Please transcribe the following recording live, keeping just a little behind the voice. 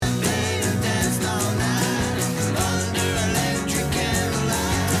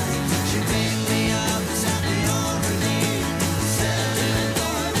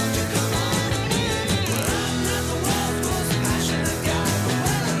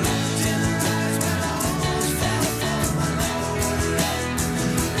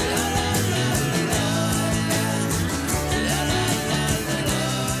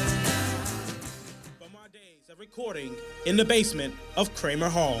in the basement of Kramer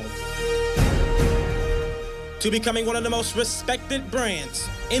Hall. To becoming one of the most respected brands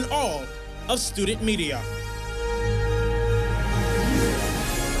in all of student media.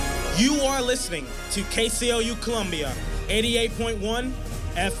 You are listening to KCOU Columbia 88.1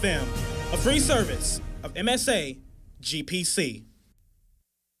 FM, a free service of MSA GPC.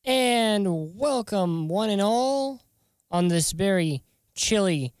 And welcome one and all on this very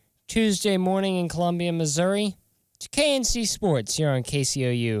chilly Tuesday morning in Columbia, Missouri to KNC Sports here on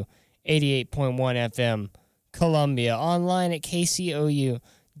KCOU 88.1 FM Columbia, online at kcou.fm.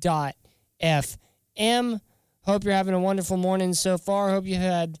 Hope you're having a wonderful morning so far. Hope you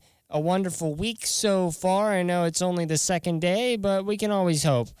had a wonderful week so far. I know it's only the second day, but we can always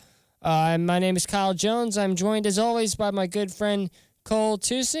hope. My name is Kyle Jones. I'm joined as always by my good friend Cole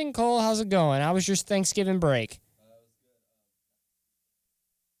Tusing. Cole, how's it going? How was your Thanksgiving break?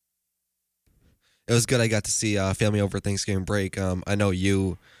 It was good. I got to see family over Thanksgiving break. I know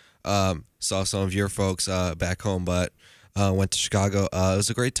you saw some of your folks back home, but went to Chicago. It was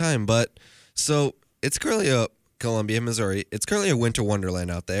a great time. But so it's currently Columbia, Missouri. It's currently a winter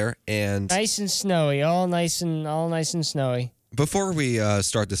wonderland out there, and nice and snowy, all nice and snowy. Before we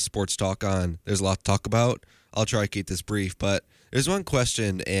start this sports talk there's a lot to talk about. I'll try to keep this brief, but there's one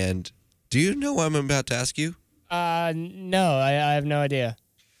question, and do you know what I'm about to ask you? No, I have no idea.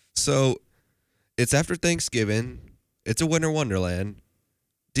 So it's after Thanksgiving. It's a winter wonderland.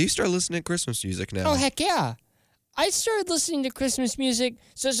 Do you start listening to Christmas music now? Oh, heck yeah. I started listening to Christmas music.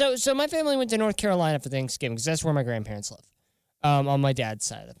 So my family went to North Carolina for Thanksgiving because that's where my grandparents live, on my dad's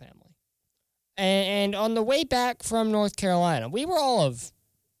side of the family. And on the way back from North Carolina, we were all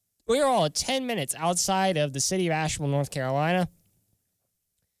 10 minutes outside of the city of Asheville, North Carolina,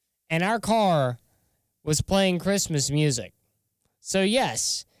 and our car was playing Christmas music. So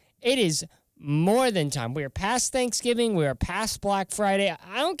yes, it is more than time. We are past Thanksgiving. We are past Black Friday.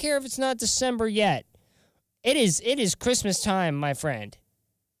 I don't care if it's not December yet. It is Christmas time, my friend.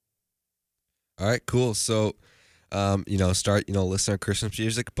 All right, cool. So, start, listen to Christmas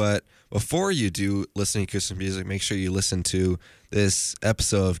music. But before you do listen to Christmas music, make sure you listen to this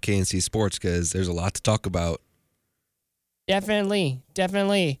episode of KNC Sports because there's a lot to talk about. Definitely.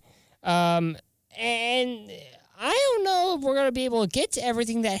 And I don't know if we're going to be able to get to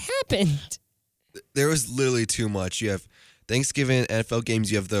everything that happened. There was literally too much. You have Thanksgiving NFL games.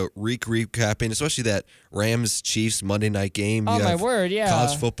 You have the recapping, especially that Rams-Chiefs Monday night game. Oh, you my have word, yeah.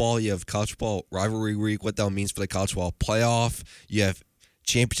 College football. You have college football rivalry week, what that means for the college football playoff. You have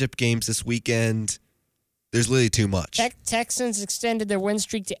championship games this weekend. There's literally too much. Texans extended their win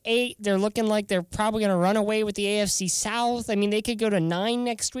streak to 8. They're looking like they're probably going to run away with the AFC South. I mean, they could go to 9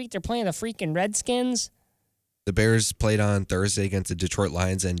 next week. They're playing the freaking Redskins. The Bears played on Thursday against the Detroit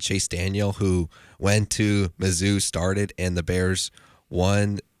Lions, and Chase Daniel, who went to Mizzou, started, and the Bears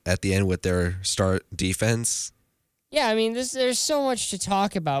won at the end with their start defense. Yeah, I mean, there's so much to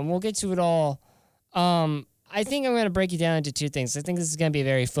talk about, and we'll get to it all. I think I'm going to break it down into two things. I think this is going to be a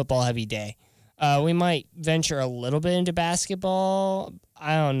very football-heavy day. We might venture a little bit into basketball.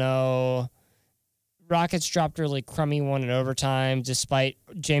 I don't know. Rockets dropped a really crummy one in overtime, despite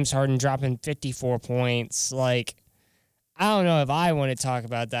James Harden dropping 54 points. I don't know if I want to talk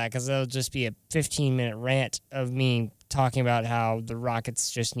about that because that'll just be a 15-minute rant of me talking about how the Rockets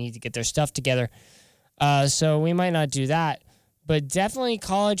just need to get their stuff together. So we might not do that. But definitely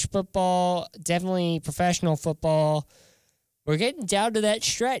college football, definitely professional football. We're getting down to that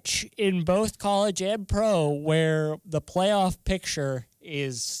stretch in both college and pro where the playoff picture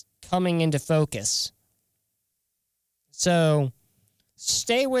is coming into focus. So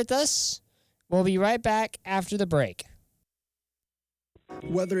stay with us. We'll be right back after the break.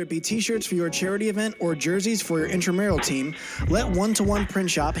 Whether it be t-shirts for your charity event or jerseys for your intramural team, let One-to-One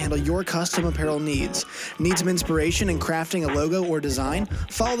Print Shop handle your custom apparel needs. Need some inspiration in crafting a logo or design?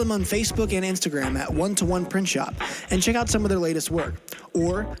 Follow them on Facebook and Instagram at One-to-One Print Shop and check out some of their latest work.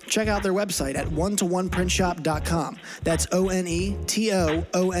 Or check out their website at one-to-oneprintshop.com. That's ONETOONE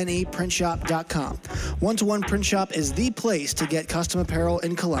printshop.com. One-to-One Print Shop is the place to get custom apparel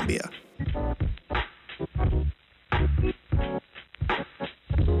in Columbia.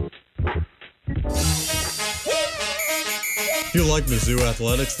 If you like Mizzou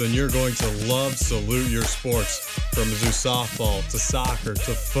athletics, then you're going to love Salute Your Sports. From Mizzou softball to soccer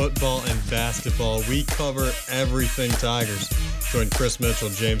to football and basketball, we cover everything Tigers. Join Chris Mitchell,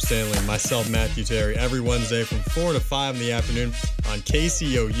 James Stanley, and myself, Matthew Terry, every Wednesday from 4 to 5 in the afternoon on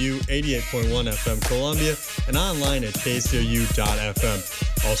KCOU 88.1 FM Columbia and online at kcou.fm.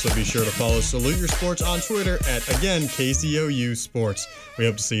 Also be sure to follow Salute Your Sports on Twitter at, again, KCOU Sports. We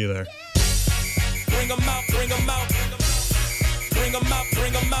hope to see you there. Bring 'em out, bring 'em out. bring 'em out,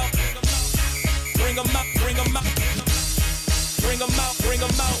 bring 'em out. Bring 'em out, bring 'em out. Bring 'em out, bring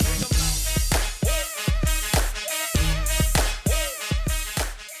 'em out.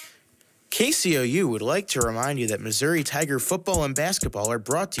 KCOU would like to remind you that Missouri Tiger football and basketball are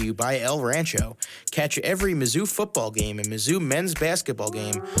brought to you by El Rancho. Catch every Mizzou football game and Mizzou men's basketball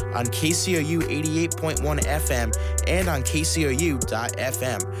game on KCOU 88.1 FM and on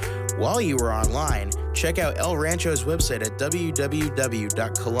KCOU.FM. While you are online, check out El Rancho's website at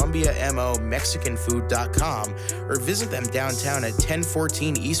www.columbiamomexicanfood.com or visit them downtown at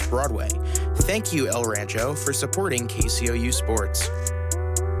 1014 East Broadway. Thank you, El Rancho, for supporting KCOU Sports.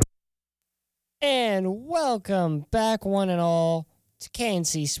 And welcome back, one and all, to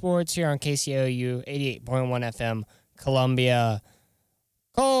KNC Sports here on KCOU 88.1 FM, Columbia.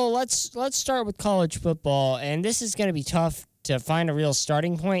 Cole, let's start with college football, and this is going to be tough to find a real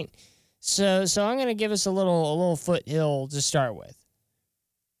starting point. So I'm going to give us a little foothill to start with.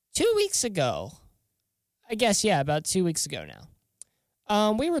 2 weeks ago, I guess, yeah, about 2 weeks ago now,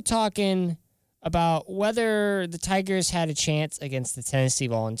 we were talking about whether the Tigers had a chance against the Tennessee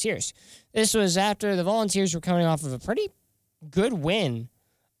Volunteers. This was after the Volunteers were coming off of a pretty good win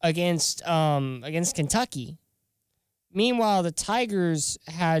against Kentucky. Meanwhile, the Tigers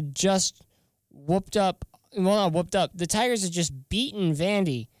had just the Tigers had just beaten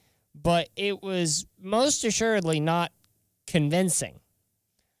Vandy, but it was most assuredly not convincing.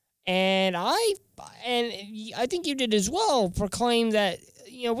 And I think you did as well, proclaim that,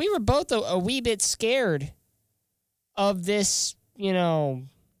 we were both a wee bit scared of this, of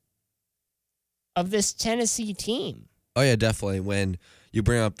this Tennessee team. Oh, yeah, definitely. When you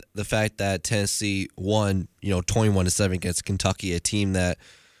bring up the fact that Tennessee won, 21-7 against Kentucky, a team that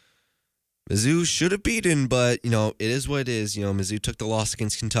Mizzou should have beaten, but, it is what it is. Mizzou took the loss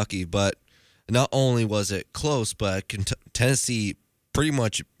against Kentucky, but not only was it close, but Tennessee pretty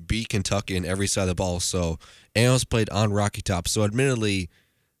much beat Kentucky in every side of the ball. So, Amos played on Rocky Top. So, admittedly,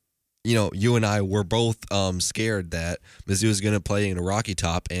 you and I were both scared that Mizzou was going to play in a Rocky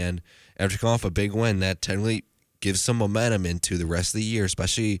Top, and after coming off a big win, that technically gives some momentum into the rest of the year,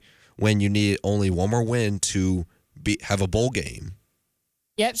 especially when you need only one more win to have a bowl game.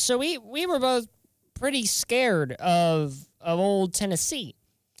 Yep, so we were both pretty scared of old Tennessee.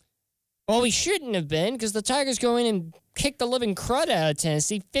 Well, we shouldn't have been, because the Tigers go in and kick the living crud out of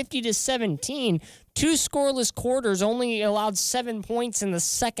Tennessee, 50-17. 2 scoreless quarters, only allowed 7 points in the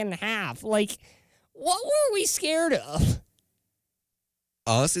second half. Like, what were we scared of?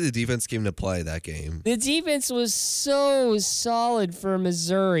 Honestly, the defense came to play that game. The defense was so solid for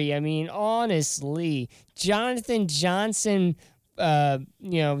Missouri. I mean, honestly, Jonathan Johnson,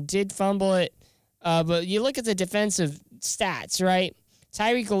 did fumble it. But you look at the defensive stats, right?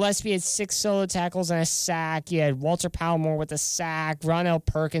 Tyreek Gillespie had 6 solo tackles and a sack. You had Walter Palmore with a sack. Ronell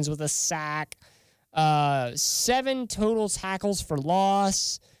Perkins with a sack. 7 total tackles for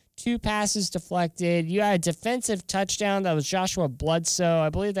loss. 2 passes deflected. You had a defensive touchdown that was Joshua Bledsoe. I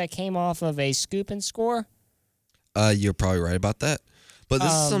believe that came off of a scoop and score. You're probably right about that. But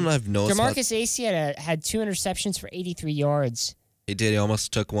this is something I've noticed. DeMarcus Acey had 2 interceptions for 83 yards. He did. He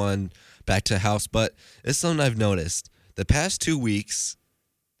almost took one back to the house. But it's something I've noticed. The past 2 weeks,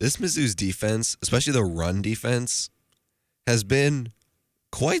 this Mizzou's defense, especially the run defense, has been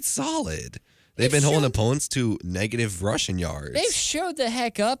quite solid. They've been holding opponents to negative rushing yards. They've showed the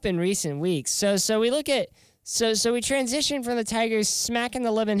heck up in recent weeks. So we look at we transition from the Tigers smacking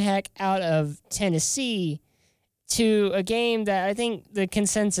the living heck out of Tennessee to a game that I think the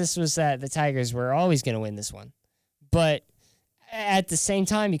consensus was that the Tigers were always going to win this one. But at the same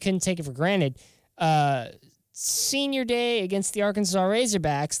time, you couldn't take it for granted. Senior day against the Arkansas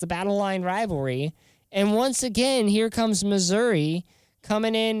Razorbacks, the Battle Line rivalry. And once again, here comes Missouri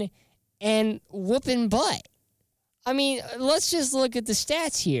coming in and whooping butt. I mean, let's just look at the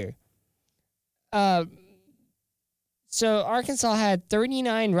stats here. So Arkansas had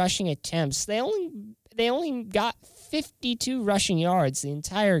 39 rushing attempts. They only got 52 rushing yards the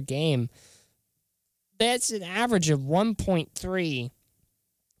entire game. That's an average of 1.3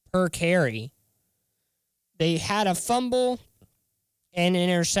 per carry. They had a fumble and an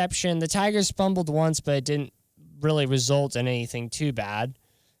interception. The Tigers fumbled once, but it didn't really result in anything too bad.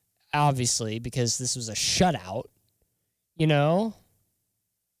 Obviously, because this was a shutout, The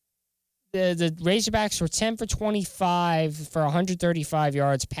Razorbacks were 10 for 25 for 135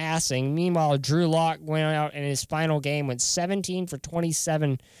 yards passing. Meanwhile, Drew Lock went out in his final game, went 17 for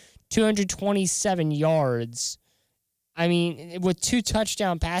 27, 227 yards. I mean, with 2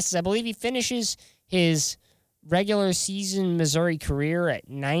 touchdown passes. I believe he finishes his regular season Missouri career at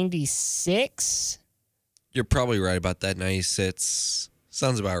 96. You're probably right about that. 96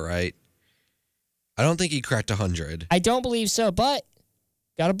 sounds about right. I don't think he cracked 100. I don't believe so, but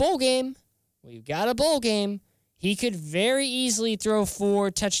got a bowl game. We've got a bowl game. He could very easily throw 4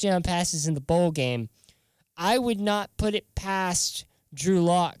 touchdown passes in the bowl game. I would not put it past Drew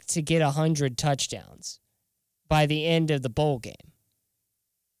Lock to get 100 touchdowns by the end of the bowl game.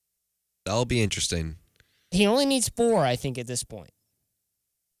 That'll be interesting. He only needs 4, I think, at this point.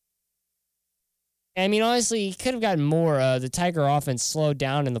 I mean, honestly, he could have gotten more. The Tiger offense slowed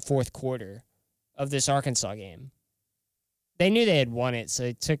down in the fourth quarter of this Arkansas game. They knew they had won it,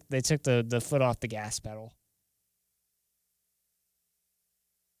 so they took the foot off the gas pedal.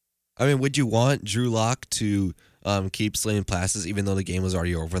 I mean, would you want Drew Lock to keep slinging passes even though the game was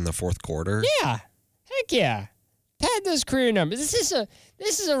already over in the fourth quarter? Yeah, heck yeah. Pad those career numbers.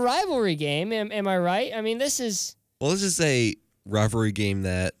 This is a rivalry game. Am I right? I mean, this is. Well, let's just say rivalry game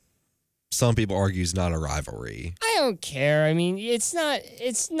that some people argue is not a rivalry. I don't care. I mean, it's not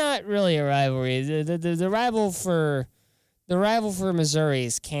really a rivalry. The rival for Missouri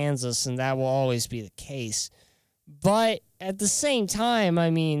is Kansas, and that will always be the case. But at the same time, I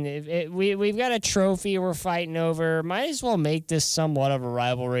mean, we've got a trophy we're fighting over. Might as well make this somewhat of a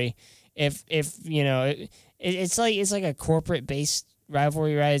rivalry. If you know, it's like a corporate based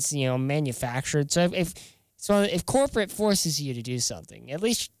rivalry, right? It's manufactured. So if corporate forces you to do something, at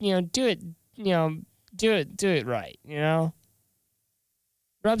least do it. Do it right.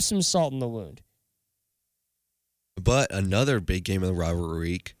 Rub some salt in the wound. But another big game of the rivalry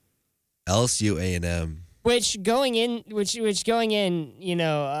week, LSU A&M. Which going in, as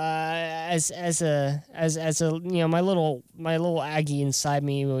a my little Aggie inside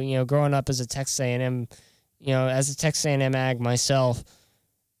me, growing up as a Texas A&M, as a Texas A&M Ag myself,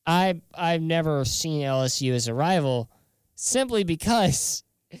 I've never seen LSU as a rival, simply because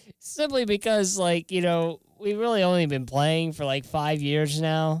we've really only been playing for like 5 years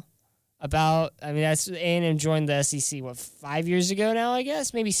now. That's A&M joined the SEC 5 years ago now, I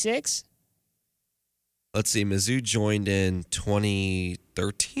guess, maybe 6. Let's see, Mizzou joined in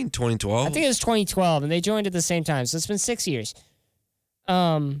 2013, 2012? I think it was 2012, and they joined at the same time, so it's been 6 years.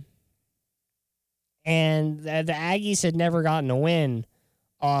 And the Aggies had never gotten a win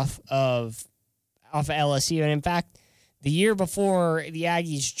off of LSU, and in fact, the year before the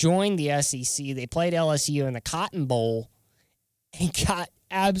Aggies joined the SEC, they played LSU in the Cotton Bowl and got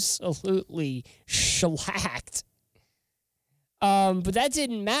absolutely shellacked. But that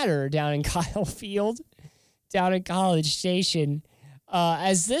didn't matter down in Kyle Field, down in College Station,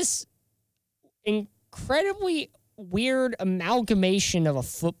 as this incredibly weird amalgamation of a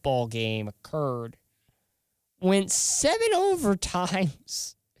football game occurred. Went 7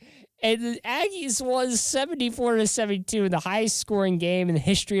 overtimes, and the Aggies won 74-72 in the highest scoring game in the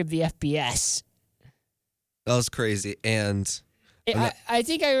history of the FBS. That was crazy, and I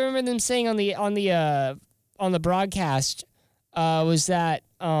think I remember them saying on the broadcast was that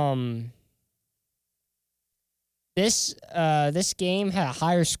this game had a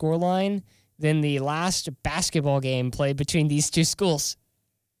higher scoreline than the last basketball game played between these two schools.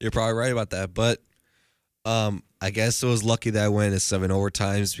 You're probably right about that, but I guess it was lucky that I went in 7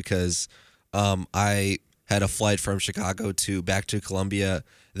 overtimes because I had a flight from Chicago back to Columbia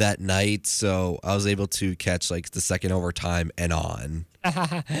that night, so I was able to catch like the second overtime and on.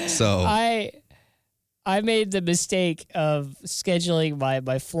 So I made the mistake of scheduling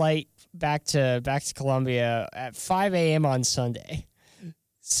my flight back to Columbia at 5 a.m. on Sunday.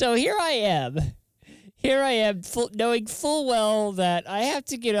 So here I am knowing full well that I have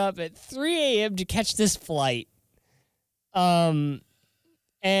to get up at 3 a.m. to catch this flight. And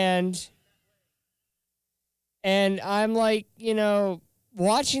I'm like,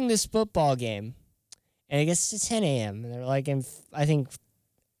 watching this football game, and it gets to 10 a.m. and they're like, I think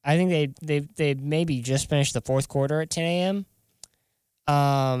they maybe just finished the fourth quarter at 10 a.m.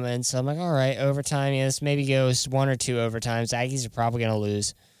 And so I'm like, all right, overtime. This maybe goes 1 or 2 overtimes. Aggies are probably going to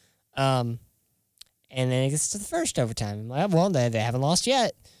lose. And then it gets to the first overtime. I'm like, well, they haven't lost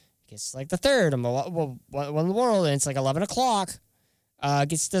yet. It gets to like the third. I'm like, well, what in the world? And it's like 11 o'clock.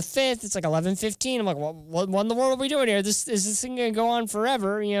 Gets to the fifth. It's like 11:15. I'm like, what in the world are we doing here? Is this thing going to go on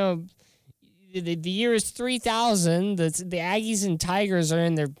forever? The year is 3000. The Aggies and Tigers are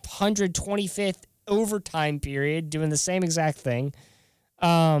in their 125th overtime period doing the same exact thing.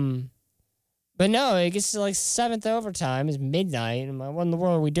 But no, it gets to like 7th overtime. It's midnight. I'm like, what in the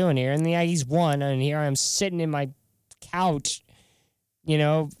world are we doing here? And the Aggies won, and here I am sitting in my couch,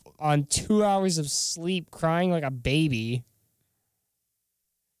 on 2 hours of sleep, crying like a baby.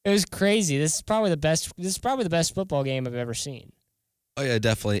 It was crazy. This is probably the best football game I've ever seen. oh yeah,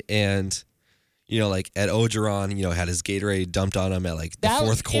 definitely. And like Ed Ogeron, had his Gatorade dumped on him at like the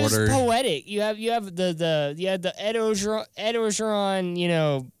fourth quarter. It was poetic. You have the Ed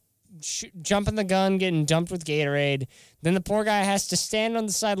Ogeron, jumping the gun, getting dumped with Gatorade. Then the poor guy has to stand on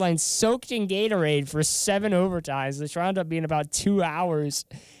the sideline soaked in Gatorade for 7 overtimes, which wound up being about 2 hours.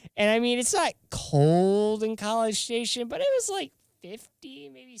 And I mean, it's not cold in College Station, but it was like 50,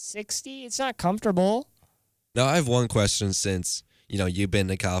 maybe 60. It's not comfortable. Now, I have one question since, you've been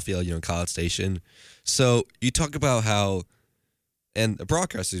to Kyle Field, College Station. So you talk about how, and the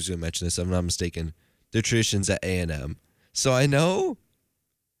broadcasters going to mention this, if I'm not mistaken, the traditions at A&M. So I know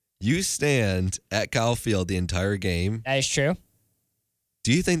you stand at Kyle Field the entire game. That is true.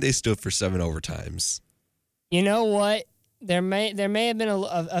 Do you think they stood for 7 overtimes? You know what? There may have been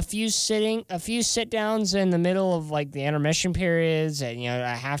a few sit downs in the middle of like the intermission periods at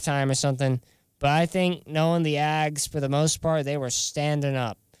at halftime or something. But I think knowing the Ags for the most part, they were standing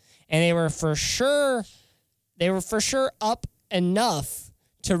up, and they were for sure up enough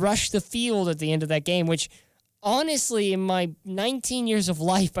to rush the field at the end of that game. Which, honestly, in my 19 years of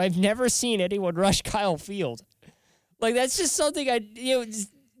life, I've never seen anyone rush Kyle Field. Like, that's just something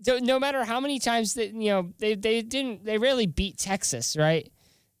no matter how many times that they rarely beat Texas, right?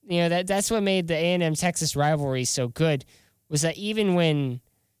 That's what made the A&M Texas rivalry so good, was that even when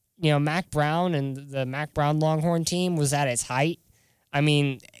Mac Brown and the Mac Brown Longhorn team was at its height, I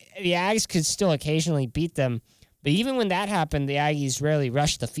mean, the Aggies could still occasionally beat them, but even when that happened, the Aggies rarely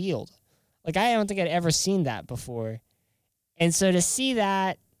rushed the field. Like, I don't think I'd ever seen that before. And so to see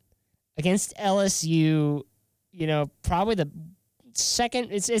that against LSU, probably the second,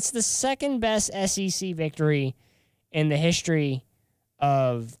 it's the second best SEC victory in the history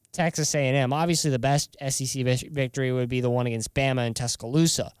of Texas A&M. Obviously, the best SEC victory would be the one against Bama in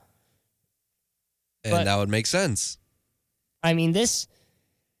Tuscaloosa. And that would make sense. I mean, this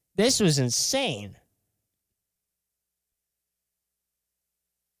was insane.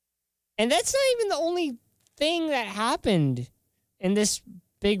 And that's not even the only thing that happened in this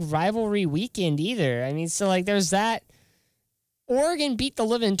big rivalry weekend either. I mean, so like there's that. Oregon beat the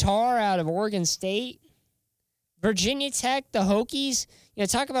living tar out of Oregon State. Virginia Tech, the Hokies,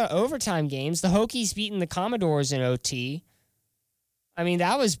 talk about overtime games. The Hokies beating the Commodores in OT. I mean,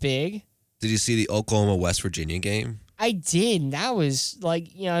 that was big. Did you see the Oklahoma-West Virginia game? I did. And that was like,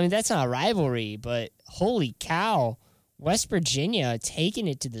 that's not a rivalry, but holy cow. West Virginia taking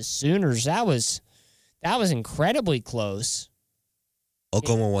it to the Sooners. That was incredibly close.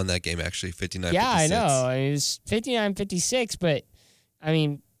 Oklahoma won that game, actually, 59-56. Yeah, I know. It was 59-56, but, I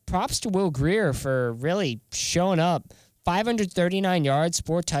mean, props to Will Greer for really showing up. 539 yards,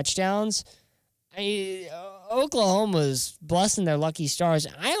 4 touchdowns. Oklahoma's blessing their lucky stars.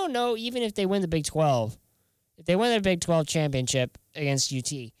 I don't know, even if they win the Big 12, if they win the Big 12 championship against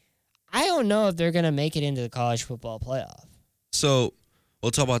UT, I don't know if they're going to make it into the college football playoff. So,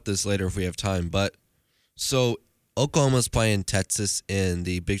 we'll talk about this later if we have time, but so Oklahoma's playing Texas in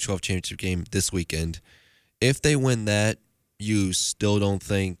the Big 12 championship game this weekend. If they win that, you still don't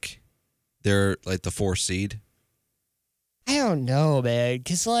think they're like the 4th seed? I don't know, man.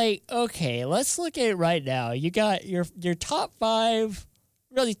 Because, okay, let's look at it right now. You got your top 5,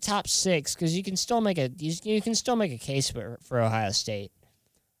 really top 6, because you can still make a case for Ohio State.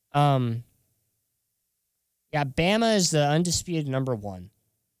 Yeah, Bama is the undisputed number 1.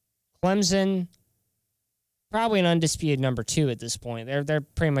 Clemson, probably an undisputed number 2 at this point. They're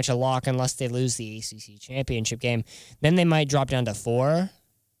pretty much a lock unless they lose the ACC championship game. Then they might drop down to 4,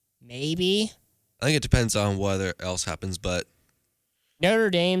 maybe. I think it depends on what else happens, but Notre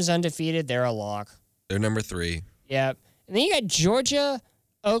Dame's undefeated. They're a lock. They're number 3. Yep. And then you got Georgia,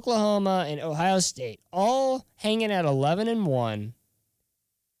 Oklahoma, and Ohio State all hanging at 11-1,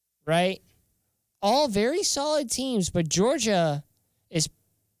 right? All very solid teams, but Georgia is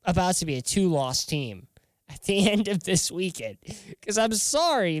about to be a 2-loss team at the end of this weekend. Because I'm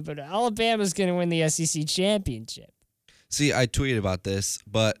sorry, but Alabama's going to win the SEC championship. See, I tweeted about this,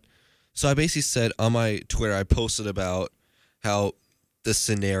 but so I basically said on my Twitter, I posted about how the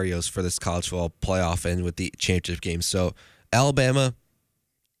scenarios for this college football playoff end with the championship game. So Alabama,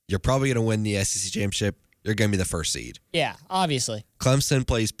 you're probably going to win the SEC championship. You're going to be the 1st seed. Yeah, obviously. Clemson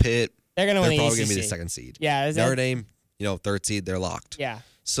plays Pitt. They're going to win the ACC. They're probably going to be the 2nd seed. Yeah. Notre Dame, 3rd seed. They're locked. Yeah.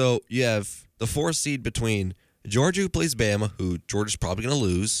 So you have the 4th seed between Georgia, who plays Bama, who Georgia's probably going to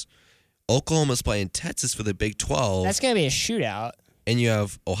lose. Oklahoma's playing Texas for the Big 12. That's going to be a shootout. And you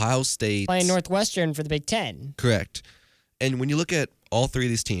have Ohio State playing Northwestern for the Big 10. Correct. And when you look at all 3 of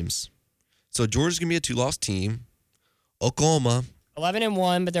these teams, so Georgia's going to be a 2-loss team. Oklahoma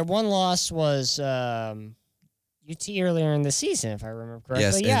 11-1, but their one loss was UT earlier in the season, if I remember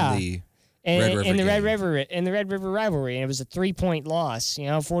correctly. Yes, yeah. in, River in the game. Red River rivalry, and it was a 3-point loss.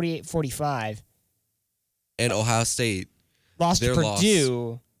 48-45. And Ohio State, Lost to their loss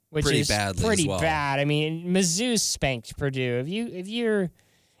Purdue, which pretty is badly pretty as well. bad. I mean, Mizzou spanked Purdue. If you're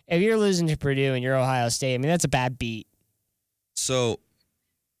losing to Purdue and you're Ohio State, I mean that's a bad beat. So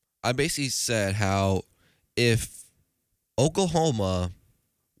I basically said how if Oklahoma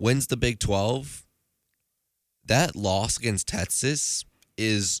wins the Big 12, that loss against Texas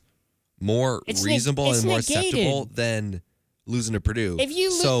is more It's reasonable it's and more negated. acceptable than losing to Purdue. If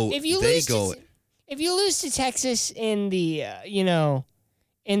you lose to Texas in the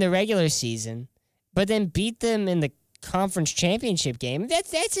in the regular season, but then beat them in the conference championship game,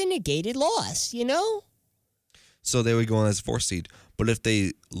 that's a negated loss, So they would go on as 4th seed. But if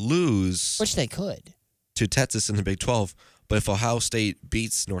they lose Which they could. to Texas in the Big 12, but if Ohio State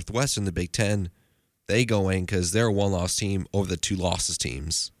beats Northwestern in the Big 10, they go in because they're a one-loss team over the 2 losses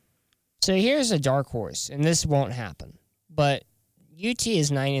teams. So here's a dark horse, and this won't happen. But UT is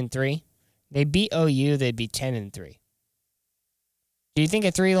 9-3. They beat OU, they'd be 10-3. Do you think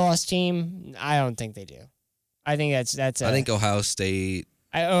a 3-loss team? I don't think they do. I think I think Ohio State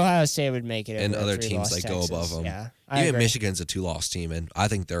Ohio State would make it and over other 3 teams loss that go above Texas. them. Yeah, Even agree. Michigan's a 2-loss team, and I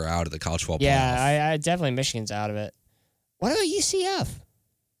think they're out of the college football playoff. Yeah, I definitely Michigan's out of it. What about UCF?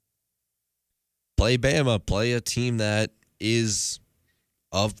 Play Bama, play a team that is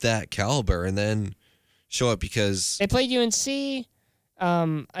of that caliber, and then show it because They played UNC,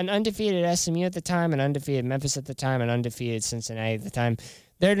 an undefeated SMU at the time, an undefeated Memphis at the time, an undefeated Cincinnati at the time.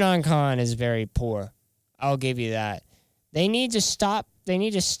 Their non-con is very poor. I'll give you that. They need to stop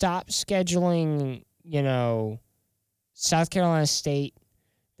scheduling, South Carolina State.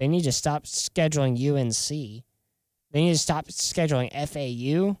 They need to stop scheduling UNC. They need to stop scheduling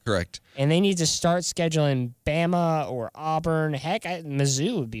FAU. correct. And they need to start scheduling Bama or Auburn. Heck,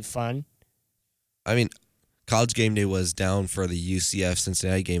 Mizzou would be fun. I mean, College Game Day was down for the UCF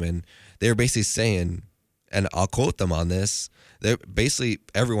Cincinnati game, and they were basically saying, and I'll quote them on this, they're basically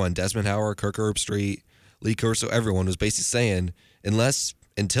everyone, Desmond Howard, Kirk Herbstreit, Lee Corso, everyone was basically saying,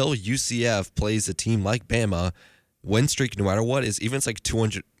 until UCF plays a team like Bama, win streak, no matter what, even if it's like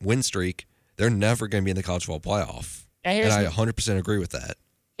 200 win streak, they're never going to be in the college football playoff. Now, And I 100% agree with that.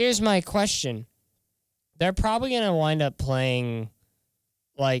 Here's my question. They're probably going to wind up playing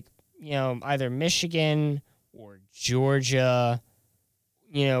either Michigan or Georgia.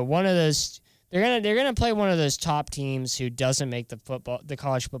 One of those they're going to play one of those top teams who doesn't make the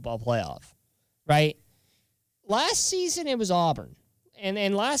college football playoff. Right? Last season it was Auburn.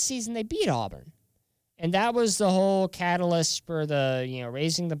 And last season they beat Auburn. And that was the whole catalyst for the,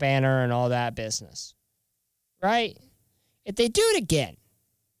 raising the banner and all that business. Right? If they do it again,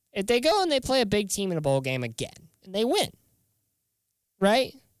 if they go and they play a big team in a bowl game again, and they win,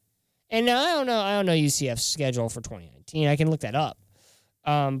 right? And now I don't know UCF's schedule for 2019. I can look that up.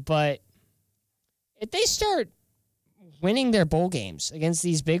 But if they start winning their bowl games against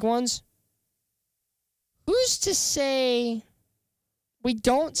these big ones, who's to say we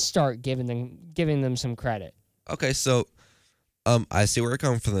don't start giving them some credit? Okay, so I see where you're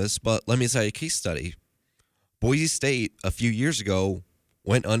coming from this, but let me tell you a case study. Boise State, a few years ago,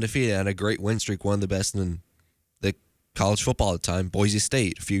 went undefeated, had a great win streak, one of the best in the college football at the time. Boise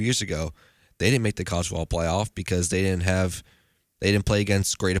State, a few years ago, they didn't make the college football playoff because they didn't play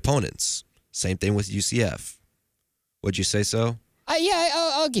against great opponents. Same thing with UCF. Would you say so?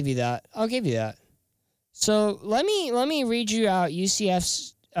 I'll give you that. So let me read you out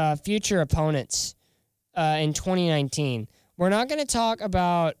UCF's future opponents in 2019. We're not going to talk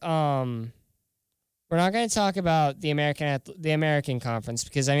about the American Conference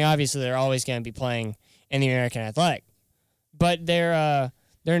because obviously they're always going to be playing in the American Athletic, but they're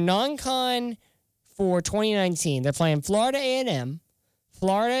non-con for 2019. They're playing Florida A&M,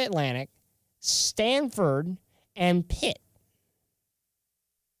 Florida Atlantic, Stanford, and Pitt.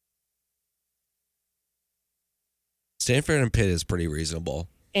 Stanford and Pitt is pretty reasonable.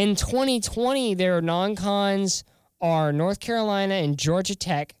 In 2020, their non-cons are North Carolina and Georgia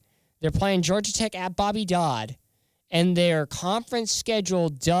Tech. They're playing Georgia Tech at Bobby Dodd, and their conference schedule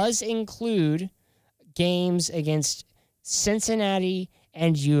does include games against Cincinnati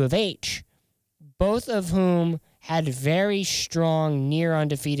and U of H, both of whom had very strong,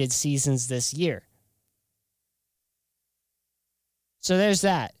 near-undefeated seasons this year. So there's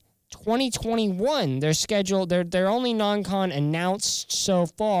that. 2021, their schedule, their only non-con announced so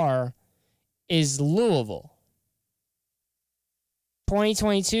far is Louisville.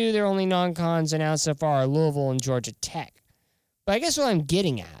 2022, their only non-cons announced so far are Louisville and Georgia Tech. But I guess what I'm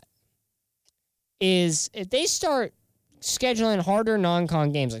getting at is if they start scheduling harder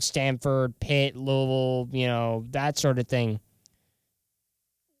non-con games like Stanford, Pitt, Louisville, that sort of thing.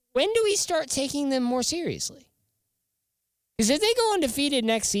 When do we start taking them more seriously? Because if they go undefeated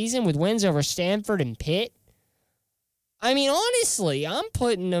next season with wins over Stanford and Pitt, I mean, honestly, I'm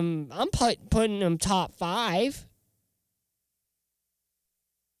putting them top 5.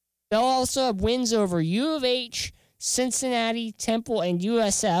 They'll also have wins over U of H, Cincinnati, Temple, and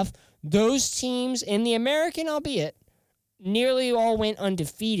USF. Those teams in the American, albeit, nearly all went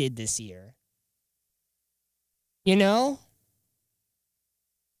undefeated this year.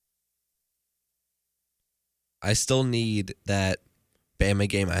 I still need that Bama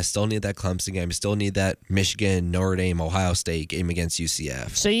game. I still need that Clemson game. I still need that Michigan, Notre Dame, Ohio State game against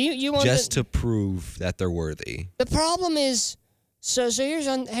UCF. So you want just to prove that they're worthy. The problem is, so here's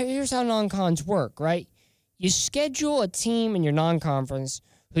how non-cons work, right? You schedule a team in your non-conference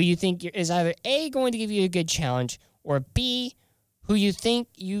who you think is either A, going to give you a good challenge, or B, who you think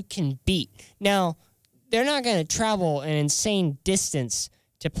you can beat. Now, they're not going to travel an insane distance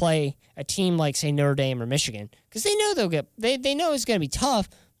to play a team like, say, Notre Dame or Michigan, because they know they know it's going to be tough,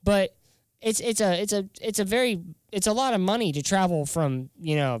 but it's a lot of money to travel from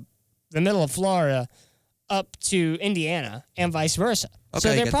the middle of Florida up to Indiana and vice versa. Okay, so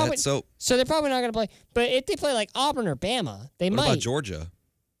they're I get probably that. So they're probably not going to play. But if they play like Auburn or Bama, they might. What about Georgia?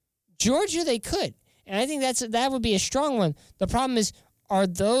 Georgia, they could, and I think that would be a strong one. The problem is, are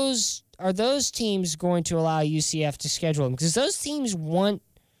those teams going to allow UCF to schedule them? Because those teams want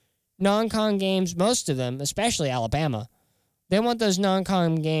non-con games, most of them, especially Alabama. They want those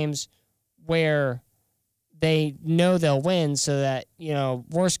non-con games where they know they'll win, so that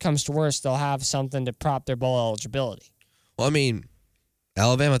worst comes to worst, they'll have something to prop their bowl eligibility. Well, I mean,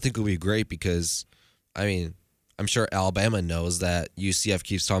 Alabama I think will be great because, I mean, I'm sure Alabama knows that UCF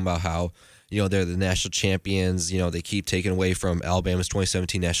keeps talking about how, they're the national champions. They keep taking away from Alabama's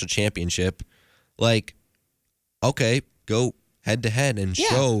 2017 national championship. Like, okay, go head-to-head and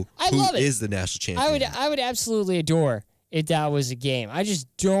show who is the national champion. I would absolutely adore if that was a game. I just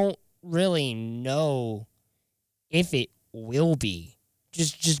don't really know if it will be.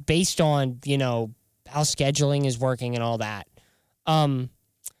 Just based on, how scheduling is working and all that.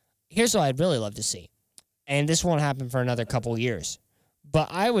 Here's what I'd really love to see. And this won't happen for another couple years. But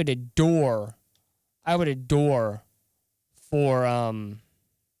I would adore for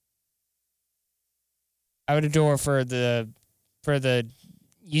the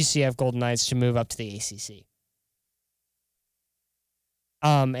UCF Golden Knights to move up to the ACC.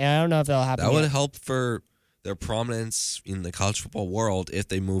 And I don't know if that'll happen. That would help for their prominence in the college football world if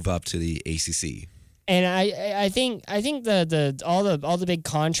they move up to the ACC. And I think all the big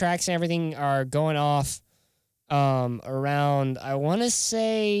contracts and everything are going off around, I want to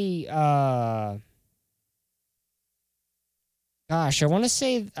say all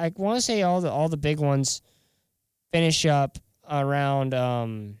the big ones finish up around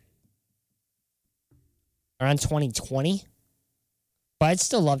 2020. But I'd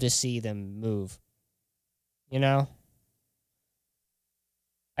still love to see them move.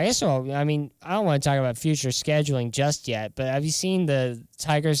 I guess so. I mean, I don't want to talk about future scheduling just yet, but have you seen the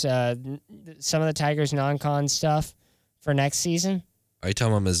Tigers, some of the Tigers non-con stuff for next season? Are you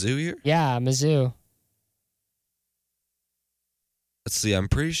talking about Mizzou here? Yeah, Mizzou. Let's see. I'm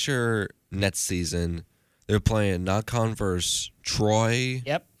pretty sure next season they're playing non-con versus Troy.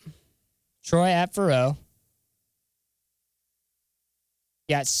 Yep. Troy at Faroe.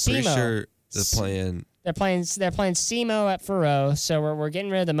 Yeah, SEMO. Pretty sure they're playing. They're playing SEMO at Faroe, so we're getting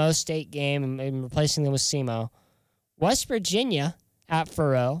rid of the Mo State game and replacing them with SEMO. West Virginia at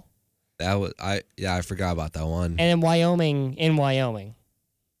Faroe. I forgot about that one. And then Wyoming in Wyoming.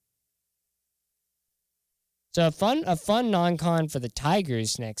 So a fun non-con for the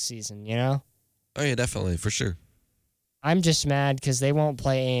Tigers next season, Oh yeah, definitely, for sure. I'm just mad because they won't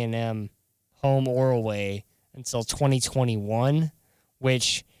play A&M home or away until 2021,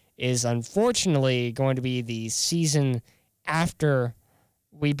 which is unfortunately going to be the season after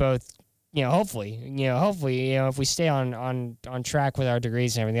we both, hopefully, if we stay on track with our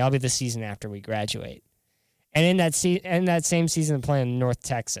degrees and everything, that'll be the season after we graduate. And in that same season, I'm playing North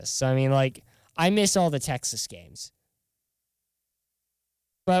Texas. So I mean, I miss all the Texas games.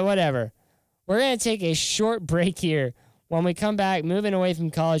 But whatever. We're going to take a short break here. When we come back, moving away from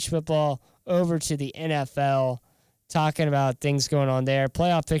college football over to the NFL, talking about things going on there.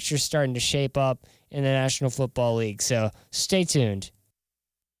 Playoff pictures starting to shape up in the National Football League. So stay tuned.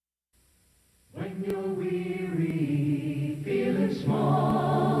 When you're weary, feeling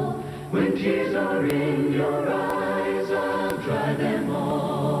small, when tears are in your eyes, I'll dry them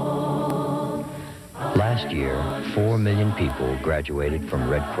all. Last Last year, 4 million people graduated from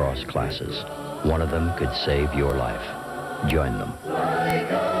Red Cross classes. One of them could save your life. Join them. Like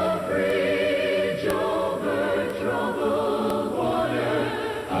a bridge over troubled water,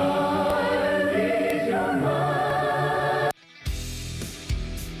 is your mind.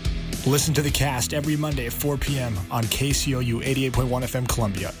 Listen to the cast every Monday at 4 p.m. on KCOU 88.1 FM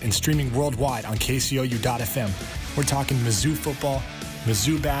Columbia and streaming worldwide on KCOU.FM. We're talking Mizzou football,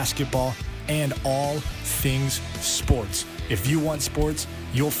 Mizzou basketball, and all things sports. If you want sports,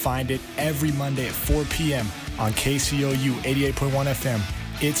 you'll find it every Monday at 4 p.m. on KCOU 88.1 FM.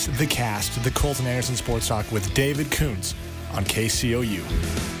 It's The Cast, the Colton Anderson Sports Talk with David Coons on KCOU.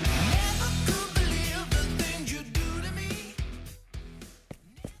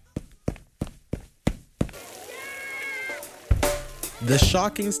 The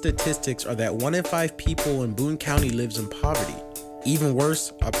shocking statistics are that 1 in 5 people in Boone County lives in poverty. Even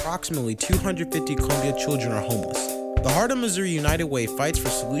worse, approximately 250 Columbia children are homeless. The Heart of Missouri United Way fights for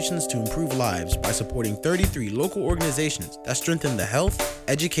solutions to improve lives by supporting 33 local organizations that strengthen the health,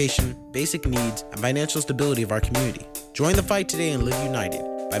 education, basic needs, and financial stability of our community. Join the fight today and live united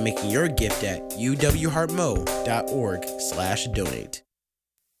by making your gift at uwheartmo.org/donate.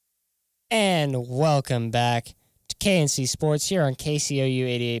 And welcome back to KNC Sports here on KCOU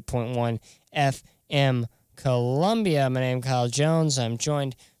 88.1 FM Columbia. My name is Kyle Jones. I'm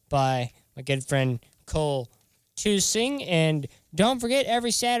joined by my good friend Cole Tusing. And don't forget,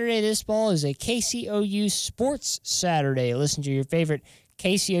 every Saturday this fall is a KCOU Sports Saturday. Listen to your favorite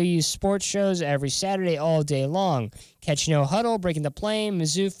KCOU sports shows every Saturday all day long. Catch No Huddle, Breaking the Play,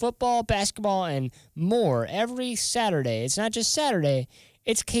 Mizzou football, basketball, and more every Saturday. It's not just Saturday,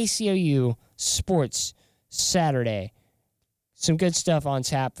 it's KCOU Sports Saturday. Some good stuff on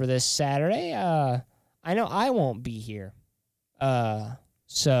tap for this Saturday. I know I won't be here. So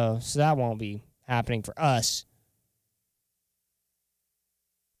that won't be happening for us.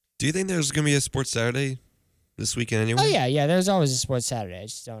 Do you think there's going to be a Sports Saturday this weekend anyway? Oh, yeah. There's always a Sports Saturday. I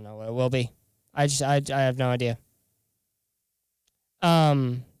just don't know what it will be. I have no idea.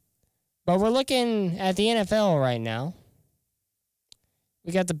 But we're looking at the NFL right now.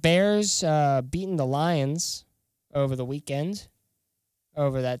 We got the Bears beating the Lions over the weekend,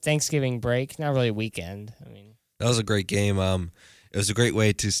 over that Thanksgiving break. Not really a weekend. I mean, that was a great game. It was a great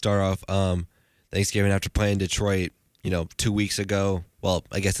way to start off Thanksgiving after playing Detroit, 2 weeks ago. Well,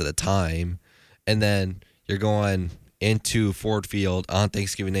 I guess at the time. And then you're going into Ford Field on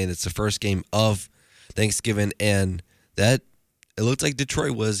Thanksgiving Day. That's the first game of Thanksgiving. And it looked like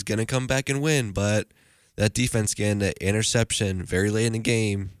Detroit was going to come back and win, but that defense getting the interception very late in the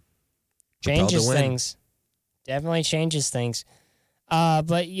game changes things. Definitely changes things.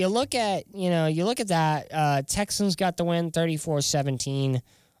 But you look at that. Texans got the win 34-17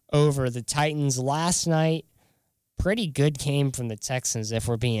 over the Titans last night. Pretty good game from the Texans, if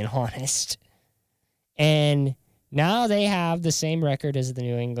we're being honest. And now they have the same record as the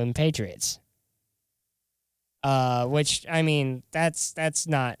New England Patriots. Which, I mean, that's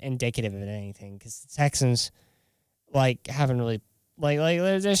not indicative of anything, because the Texans haven't really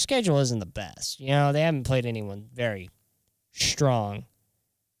their schedule isn't the best. They haven't played anyone very strong.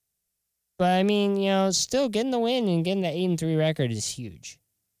 But I mean, still getting the win and getting the 8-3 record is huge.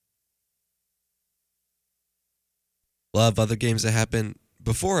 A lot of other games that happened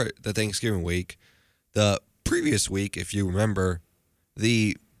before the Thanksgiving week. The previous week, if you remember,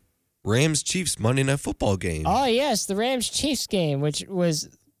 the Rams-Chiefs Monday Night Football game. Oh, yes, the Rams-Chiefs game, which was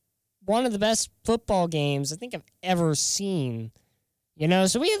one of the best football games I think I've ever seen.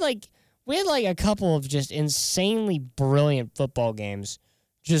 So we had a couple of just insanely brilliant football games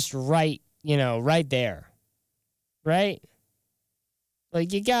just right there. Right?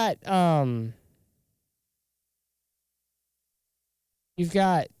 You got you've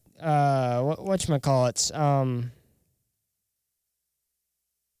got whatchamacallits?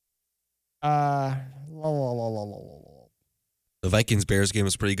 The Vikings-Bears game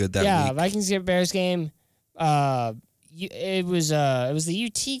was pretty good that week. Yeah, Vikings-Bears game. It was the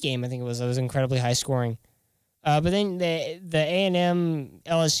UT game. I think it was. It was incredibly high scoring. But then the A&M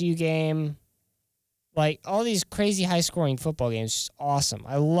LSU game, all these crazy high scoring football games, just awesome.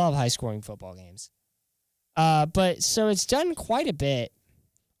 I love high scoring football games. But so it's done quite a bit.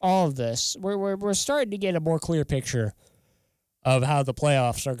 All of this, we're starting to get a more clear picture of how the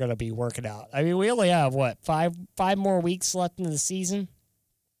playoffs are going to be working out. I mean, we only have five more weeks left in the season.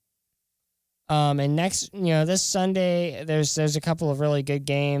 And next, this Sunday, there's a couple of really good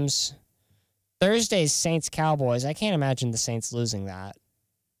games. Thursday's Saints-Cowboys. I can't imagine the Saints losing that.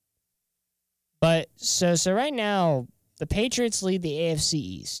 But so right now, the Patriots lead the AFC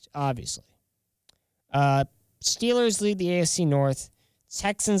East, obviously. Steelers lead the AFC North.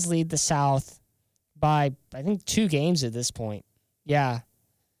 Texans lead the South by, I think, 2 games at this point. Yeah.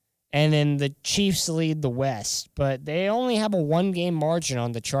 And then the Chiefs lead the West, but they only have a 1-game margin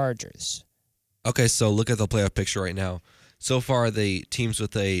on the Chargers. Okay, so look at the playoff picture right now. So far, the teams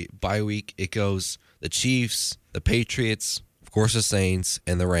with a bye week, it goes the Chiefs, the Patriots, of course the Saints,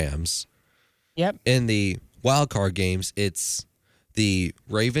 and the Rams. Yep. In the wild card games, it's the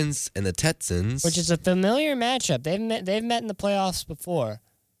Ravens and the Texans. Which is a familiar matchup. They've met in the playoffs before.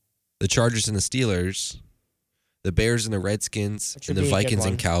 The Chargers and the Steelers. The Bears and the Redskins, and the Vikings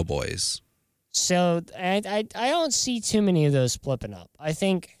and Cowboys. So I don't see too many of those flipping up. I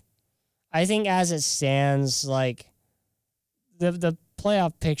think as it stands, like the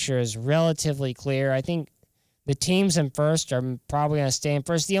playoff picture is relatively clear. I think the teams in first are probably going to stay in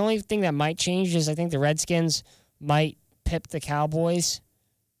first. The only thing that might change is I think the Redskins might pip the Cowboys.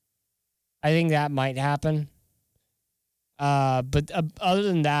 I think that might happen. But other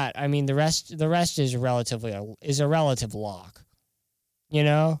than that, I mean, the rest is a relative lock. You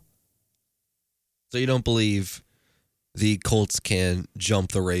know? So you don't believe the Colts can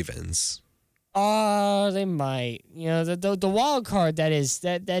jump the Ravens? They might. You know, the wild card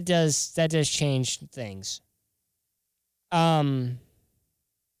that does change things. I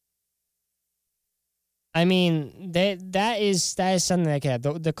mean, that is something that could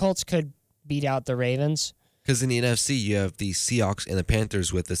happen. The Colts could beat out the Ravens. Because in the NFC, you have the Seahawks and the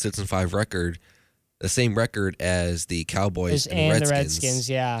Panthers with the 6-5 record, the same record as the Cowboys and the Redskins.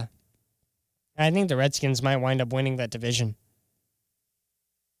 Yeah. I think the Redskins might wind up winning that division.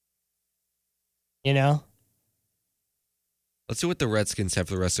 You know? Let's see what the Redskins have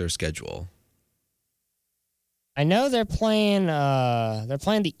for the rest of their schedule. I know they're playing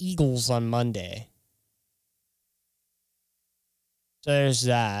the Eagles on Monday. So there's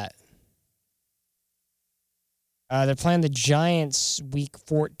that. They're playing the Giants week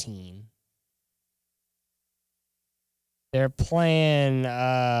 14. They're playing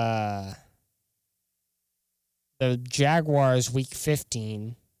the Jaguars week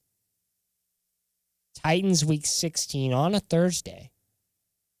 15. Titans week 16 on a Thursday.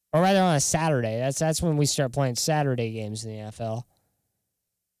 Or rather on a Saturday. That's when we start playing Saturday games in the NFL.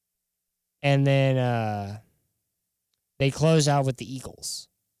 And then they close out with the Eagles.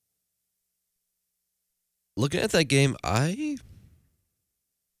 Looking at that game,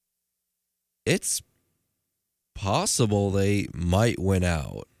 it's possible they might win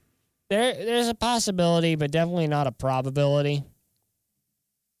out. There's a possibility, but definitely not a probability.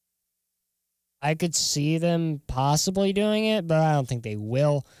 I could see them possibly doing it, but I don't think they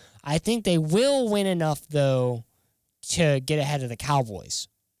will. I think they will win enough, though, to get ahead of the Cowboys.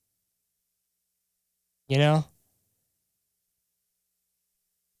 You know?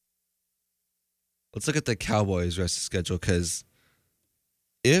 Let's look at the Cowboys' rest of the schedule, because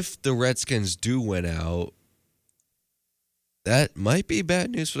if the Redskins do win out, that might be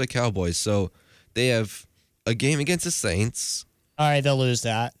bad news for the Cowboys. So they have a game against the Saints. All right, they'll lose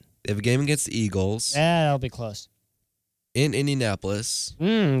that. They have a game against the Eagles. Yeah, that'll be close. In Indianapolis.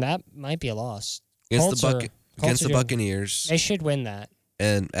 That might be a loss. Against the Buccaneers. They should win that.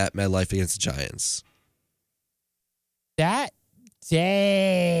 And at MetLife against the Giants. That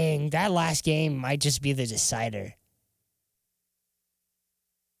last game might just be the decider.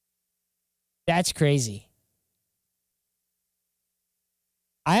 That's crazy.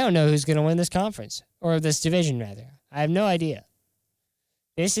 I don't know who's going to win this conference, or this division, rather. I have no idea.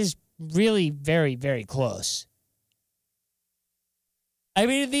 This is really very, very close. I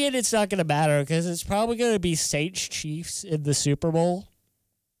mean, in the end, it's not going to matter because it's probably going to be Saints Chiefs in the Super Bowl.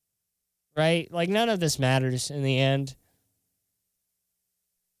 Right? Like, none of this matters in the end.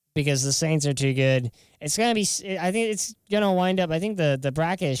 Because the Saints are too good. It's going to be, I think it's going to wind up, I think the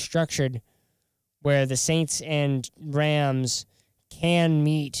bracket is structured where the Saints and Rams can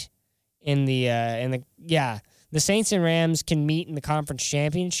meet the Saints and Rams can meet in the conference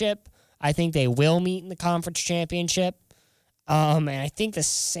championship. I think they will meet in the conference championship. And I think the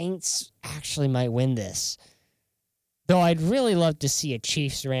Saints actually might win this. Though I'd really love to see a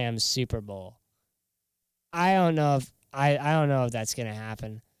Chiefs-Rams Super Bowl. I don't know if that's going to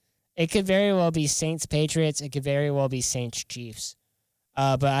happen. It could very well be Saints-Patriots. It could very well be Saints-Chiefs.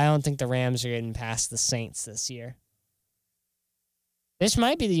 But I don't think the Rams are getting past the Saints this year. This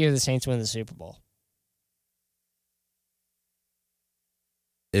might be the year the Saints win the Super Bowl.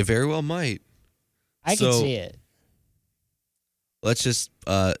 It very well might. I can see it. Let's just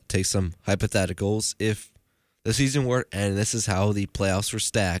take some hypotheticals. If the season were to end, this is how the playoffs were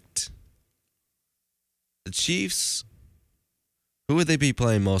stacked. The Chiefs, Who would they be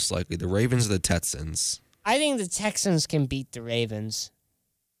playing most likely, the Ravens or the Texans? I think the Texans can beat the Ravens.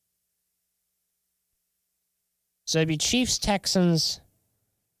 So it'd be Chiefs Texans.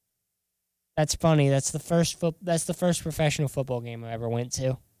 That's funny. That's the first professional football game I ever went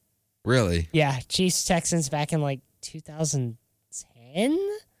to. Really? Yeah, Chiefs Texans back in like 2010.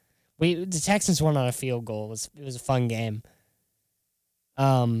 The Texans won on a field goal. It was a fun game.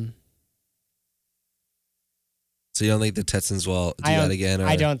 So you don't think the Texans will do that again? Or?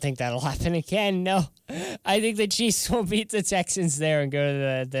 I don't think that'll happen again. No, I think the Chiefs will beat the Texans there and go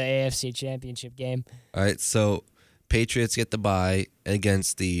to the AFC Championship game. All right, so Patriots get the bye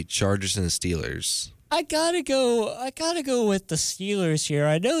against the Chargers and the Steelers. I gotta go with the Steelers here.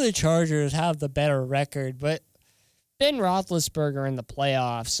 I know the Chargers have the better record, but Ben Roethlisberger in the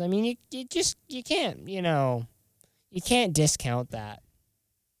playoffs. I mean, you can't you can't discount that.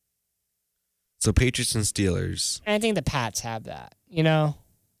 So Patriots and Steelers. And I think the Pats have that, So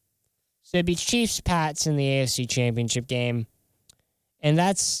it'd be Chiefs Pats in the AFC Championship game. And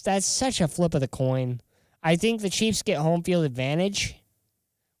that's such a flip of the coin. I think the Chiefs get home field advantage,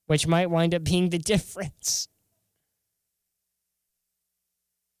 which might wind up being the difference.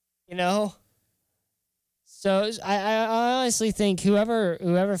 So I honestly think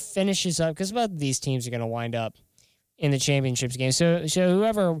whoever finishes up, because both of these teams are going to wind up in the championships game. So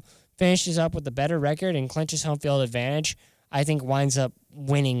whoever finishes up with the better record and clinches home field advantage, I think winds up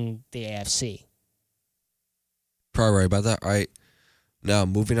winning the AFC. Probably right about that. All right. Now,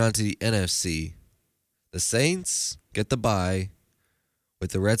 moving on to the NFC. The Saints get the bye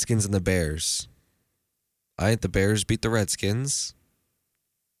with the Redskins and the Bears. I think the Bears beat the Redskins,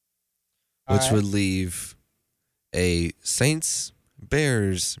 which would leave a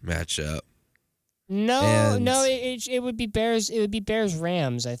Saints-Bears matchup. No, it would be Bears. It would be Bears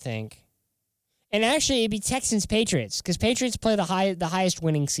Rams, I think. And actually, it'd be Texans Patriots because Patriots play the highest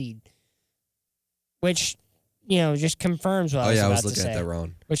winning seed, which just confirms what I was about to say. I was looking at that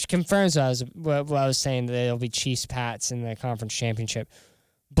wrong. Which confirms what I was saying, that it'll be Chiefs Pats in the conference championship,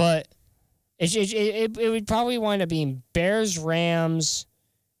 but it would probably wind up being Bears Rams,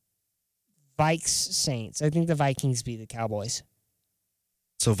 Vikes Saints. I think the Vikings beat the Cowboys.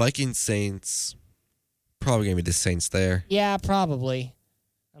 So Vikings Saints. Probably going to be the Saints there. Yeah, probably.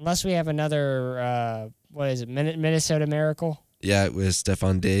 Unless we have another, Minnesota Miracle? Yeah, it was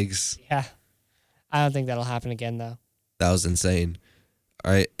Stephon Diggs. Yeah. I don't think that'll happen again, though. That was insane.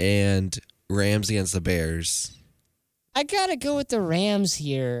 All right, and Rams against the Bears. I got to go with the Rams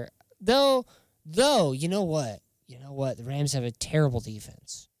here. Though, you know what? The Rams have a terrible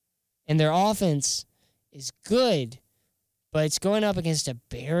defense. And their offense is good, but it's going up against a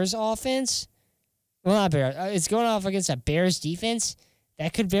Bears offense. Well, not Bears. It's going off against a Bears defense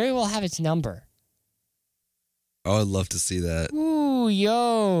that could very well have its number. Oh, I'd love to see that.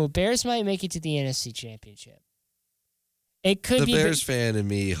 Ooh, Bears might make it to the NFC Championship. It could be the Bears fan in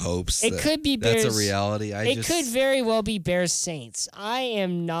me hopes it could be Bears. That's a reality. It could very well be Bears Saints.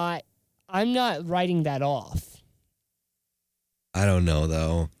 I'm not writing that off. I don't know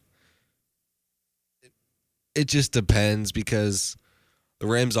though. It just depends because the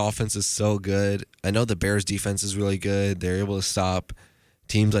Rams offense is so good. I know the Bears defense is really good. They're able to stop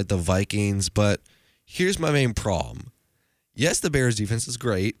teams like the Vikings, but here's my main problem. Yes, the Bears defense is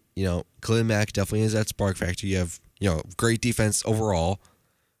great. Khalil Mack definitely is that spark factor. You have, great defense overall.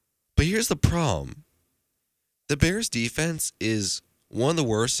 But here's the problem. The Bears defense is one of the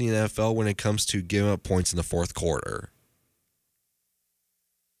worst in the NFL when it comes to giving up points in the fourth quarter.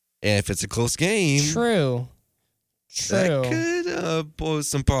 And if it's a close game, True. That could pose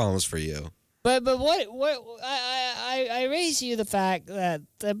some problems for you. But what I raise you the fact that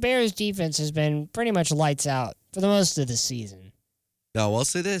the Bears defense has been pretty much lights out for the most of the season. Now I'll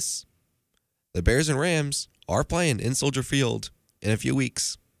say this: the Bears and Rams are playing in Soldier Field in a few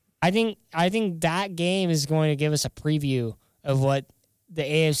weeks. I think that game is going to give us a preview of what the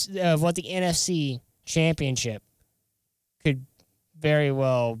NFC Championship could very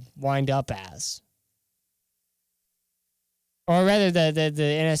well wind up as. Or rather, the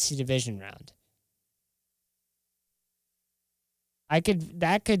NFC division round.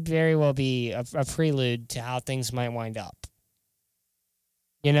 That could very well be a prelude to how things might wind up.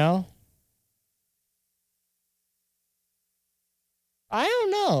 I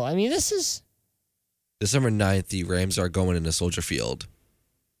don't know. I mean, this is December 9th, the Rams are going into Soldier Field.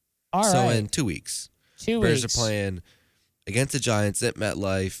 all right. So in 2 weeks. 2 Bears weeks. are playing against the Giants at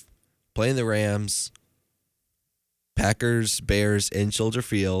MetLife, playing the Rams, Packers, Bears in Soldier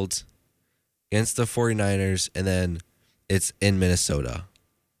Field, against the 49ers, and then it's in Minnesota.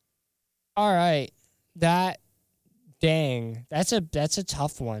 All right. That Dang, that's a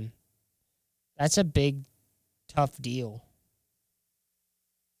tough one. That's a big, tough deal.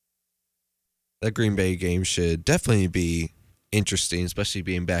 That Green Bay game should definitely be interesting, especially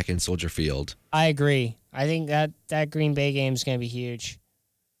being back in Soldier Field. I agree. I think that Green Bay game is going to be huge.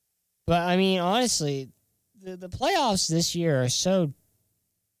 But, I mean, honestly, the playoffs this year are so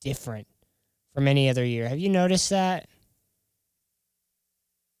different from any other year. Have you noticed that?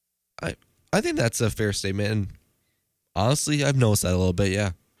 I think that's a fair statement. And honestly, I've noticed that a little bit,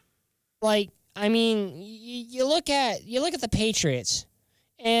 yeah. Like, I mean, you look at the Patriots,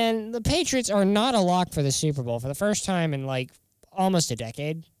 and the Patriots are not a lock for the Super Bowl for the first time in, like, almost a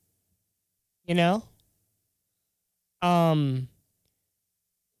decade. You know?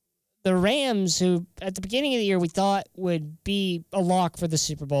 The Rams, who at the beginning of the year we thought would be a lock for the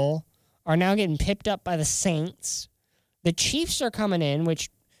Super Bowl, are now getting pipped up by the Saints. The Chiefs are coming in, which,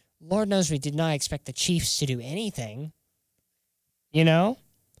 Lord knows we did not expect the Chiefs to do anything. You know?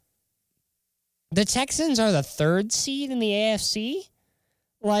 The Texans are the 3rd seed in the AFC.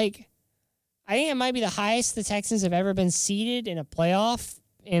 Like, I think it might be the highest the Texans have ever been seeded in a playoff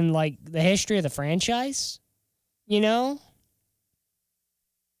in, like, the history of the franchise. You know?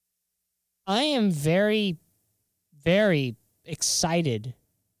 I am very, very excited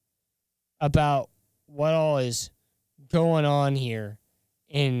about what all is going on here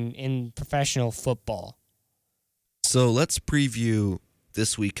in professional football. So let's preview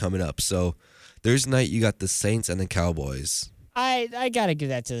this week coming up. So Thursday night, you got the Saints and the Cowboys. I got to give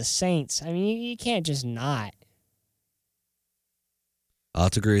that to the Saints. I mean, you can't just not. I'll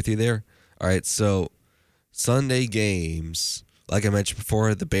have to agree with you there. All right, so Sunday games. Like I mentioned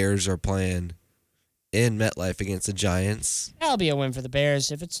before, the Bears are playing in MetLife against the Giants. That'll be a win for the Bears.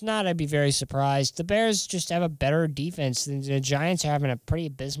 If it's not, I'd be very surprised. The Bears just have a better defense. The Giants are having a pretty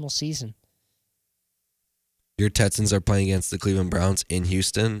abysmal season. Your Texans are playing against the Cleveland Browns in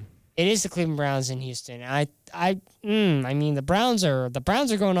Houston. It is the Cleveland Browns in Houston. I mean, the Browns are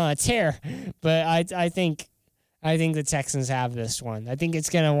going on a tear, but I think the Texans have this one. I think it's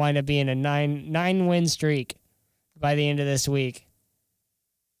going to wind up being a nine win streak by the end of this week.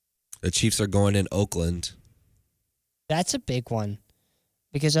 The Chiefs are going in Oakland. That's a big one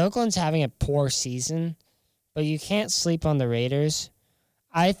because Oakland's having a poor season, but you can't sleep on the Raiders.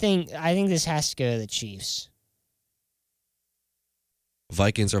 I think this has to go to the Chiefs.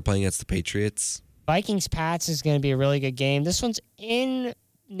 Vikings are playing against the Patriots. Vikings-Pats is going to be a really good game. This one's in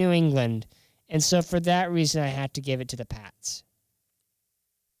New England, and so for that reason, I have to give it to the Pats.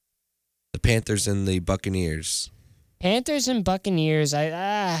 The Panthers and the Buccaneers. Panthers and Buccaneers,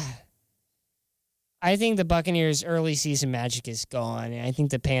 I think the Buccaneers' early season magic is gone. I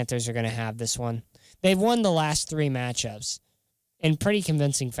think the Panthers are going to have this one. They've won the last 3 matchups in pretty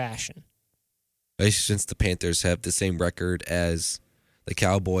convincing fashion. Since the Panthers have the same record as the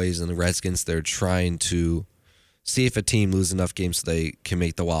Cowboys and the Redskins, they're trying to see if a team loses enough games so they can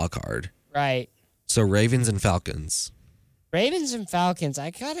make the wild card. Right. So Ravens and Falcons. Ravens and Falcons,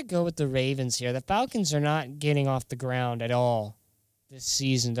 I got to go with the Ravens here. The Falcons are not getting off the ground at all this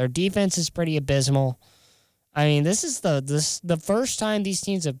season. Their defense is pretty abysmal. I mean, this is the first time these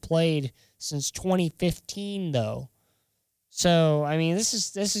teams have played since 2015, though. So, I mean, this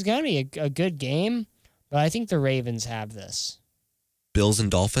is going to be a good game, but I think the Ravens have this. Bills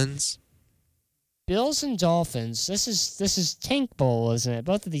and Dolphins. Bills and Dolphins. This is Tank Bowl, isn't it?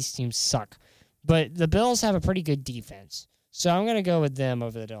 Both of these teams suck, but the Bills have a pretty good defense. So I'm going to go with them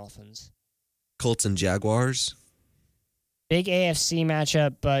over the Dolphins. Colts and Jaguars. Big AFC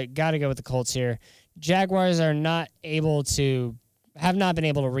matchup, but got to go with the Colts here. Jaguars have not been able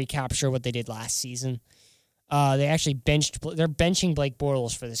to recapture what they did last season. They actually they're benching Blake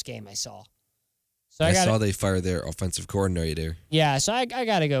Bortles for this game, I saw. So I saw they fired their offensive coordinator. Yeah, so I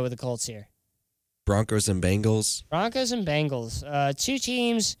got to go with the Colts here. Broncos and Bengals. Broncos and Bengals. 2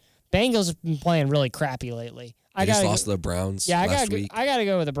 teams. Bengals have been playing really crappy lately. They just lost to the Browns last week. I got to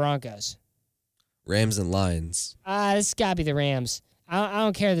go with the Broncos. Rams and Lions. This got to be the Rams. I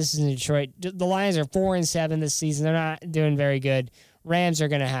don't care if this is in Detroit. The Lions are 4-7 this season. They're not doing very good. Rams are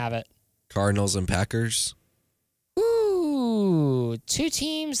going to have it. Cardinals and Packers. Ooh, 2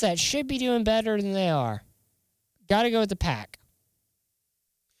 teams that should be doing better than they are. Got to go with the Pack.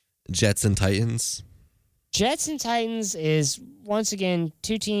 Jets and Titans. Jets and Titans is, once again,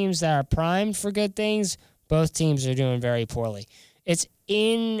 2 teams that are primed for good things. Both teams are doing very poorly. It's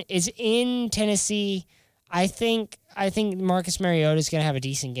in Tennessee. I think Marcus Mariota is going to have a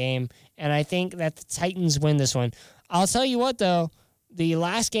decent game, and I think that the Titans win this one. I'll tell you what, though. The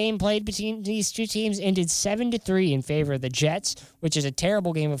last game played between these 2 teams ended 7-3 in favor of the Jets, which is a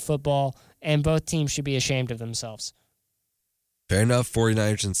terrible game of football, and both teams should be ashamed of themselves. Fair enough.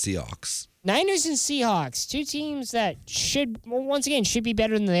 49ers and Seahawks. Niners and Seahawks, two teams that should be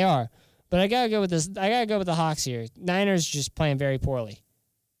better than they are. But I gotta go with this. I gotta go with the Hawks here. Niners just playing very poorly.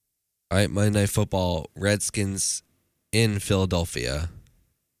 All right, Monday Night Football. Redskins in Philadelphia.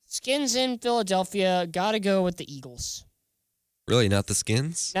 Skins in Philadelphia. Gotta go with the Eagles. Really, not the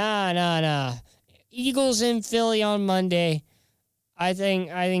Skins? Nah. Eagles in Philly on Monday. I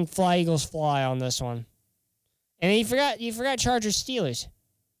think fly Eagles fly on this one. And you forgot Chargers Steelers.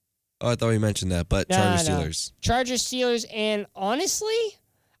 Oh, I thought we mentioned that, but Chargers Steelers. Chargers Steelers, and honestly,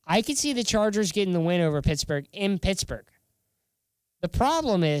 I could see the Chargers getting the win over Pittsburgh in Pittsburgh. The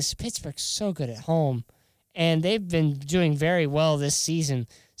problem is Pittsburgh's so good at home, and they've been doing very well this season.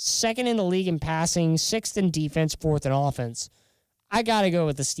 Second in the league in passing, sixth in defense, fourth in offense. I got to go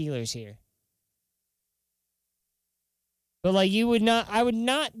with the Steelers here. But I would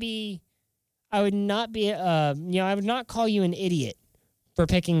not call you an idiot for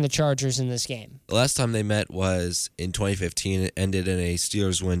picking the Chargers in this game. The last time they met was in 2015. It ended in a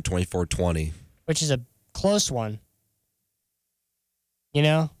Steelers win 24-20. Which is a close one. You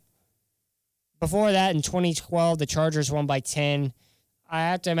know? Before that, in 2012, the Chargers won by 10. I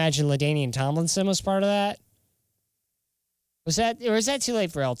have to imagine LaDainian Tomlinson was part of that. Was that too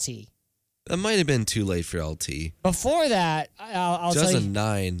late for LT? That might have been too late for LT. Before that, I'll tell you.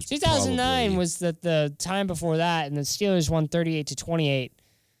 2009. 2009 probably. was the time before that, and the Steelers won 38-28.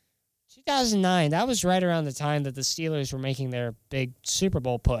 2009, that was right around the time that the Steelers were making their big Super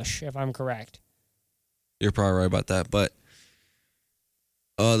Bowl push, if I'm correct. You're probably right about that, but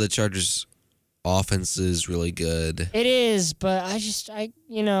the Chargers' offense is really good. It is, but I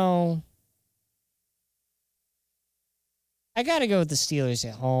got to go with the Steelers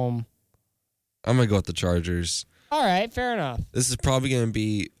at home. I'm going to go with the Chargers. All right, fair enough. This is probably going to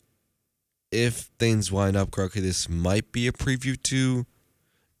be, if things wind up correctly, this might be a preview to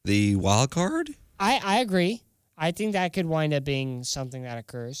the wild card. I agree. I think that could wind up being something that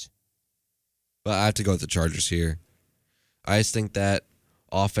occurs. But I have to go with the Chargers here. I just think that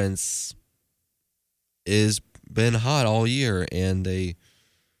offense is been hot all year, and I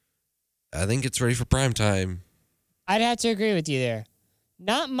think it's ready for prime time. I'd have to agree with you there.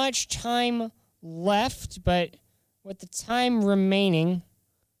 Not much time left, but with the time remaining,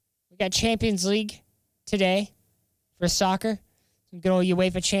 we got Champions League today for soccer. Some good old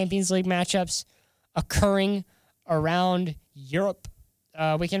UEFA Champions League matchups occurring around Europe.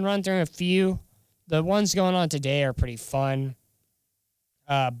 We can run through a few. The ones going on today are pretty fun.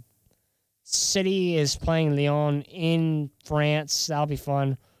 City is playing Lyon in France. That'll be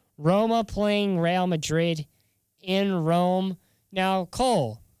fun. Roma playing Real Madrid in Rome. Now,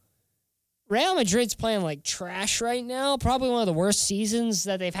 Cole, Real Madrid's playing like trash right now. Probably one of the worst seasons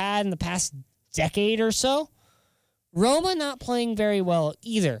that they've had in the past decade or so. Roma not playing very well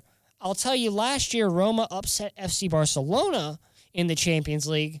either. I'll tell you, last year, Roma upset FC Barcelona in the Champions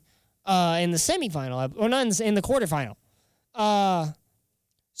League in the semifinal, or not in the quarterfinal.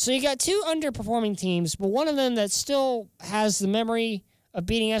 So you got two underperforming teams, but one of them that still has the memory of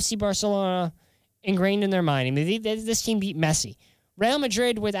beating FC Barcelona ingrained in their mind. I mean, this team beat Messi. Real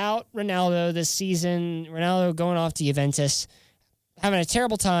Madrid without Ronaldo this season. Ronaldo going off to Juventus, having a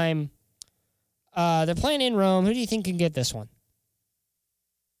terrible time. They're playing in Rome. Who do you think can get this one?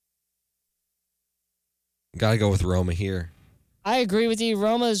 Got to go with Roma here. I agree with you.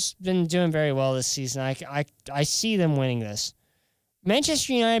 Roma's been doing very well this season. I see them winning this.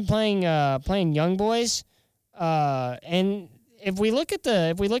 Manchester United playing young boys, and if we look at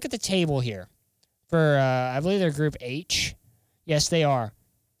the table here for I believe they're Group H. Yes, they are.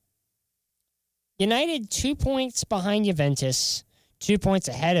 United 2 points behind Juventus, 2 points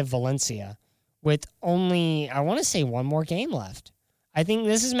ahead of Valencia, with only, I want to say, one more game left. I think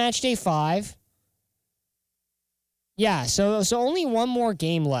this is match day 5. Yeah, so only one more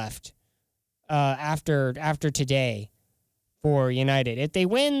game left after today for United. If they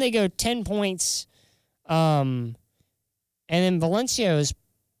win, they go 10 points. And then Valencia is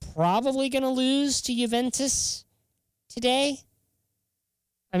probably going to lose to Juventus today.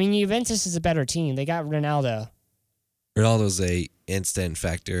 I mean, Juventus is a better team. They got Ronaldo. Ronaldo's a instant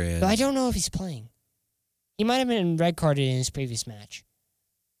factor. And But I don't know if he's playing. He might have been red carded in his previous match.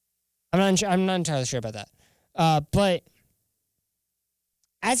 I'm not entirely sure about that. But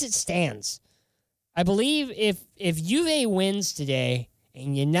as it stands, I believe if Juve wins today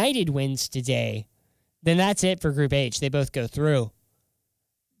and United wins today, then that's it for Group H. They both go through.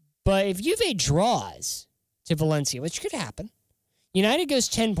 But if Juve draws to Valencia, which could happen, United goes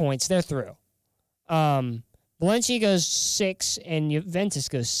 10 points. They're through. Valencia goes 6, and Juventus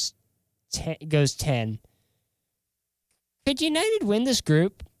goes 10. Could United win this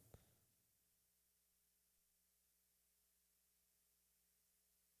group?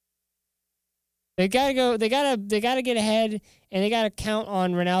 They gotta go. They gotta get ahead, and they gotta count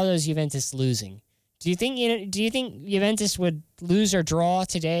on Ronaldo's Juventus losing. Do you think Juventus would lose or draw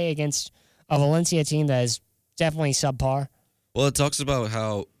today against a Valencia team that is definitely subpar? Well, it talks about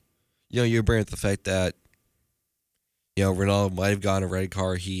how, you bring up the fact that, Ronaldo might have gotten a red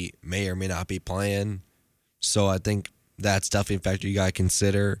card. He may or may not be playing. So I think that's definitely a factor you got to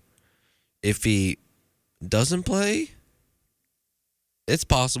consider. If he doesn't play, it's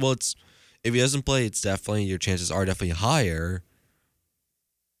possible. If he doesn't play, it's definitely, your chances are definitely higher.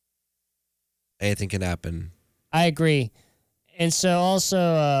 Anything can happen. I agree. And so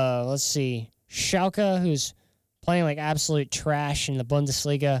also, let's see, Schalke, who's playing like absolute trash in the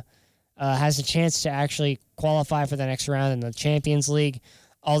Bundesliga, has a chance to actually qualify for the next round in the Champions League.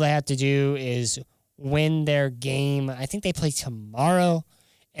 All they have to do is win their game. I think they play tomorrow.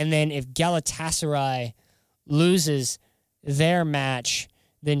 And then if Galatasaray loses their match,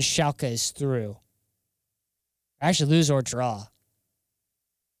 then Schalke is through. Actually, lose or draw.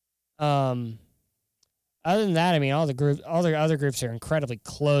 Other than that, I mean, all the other groups are incredibly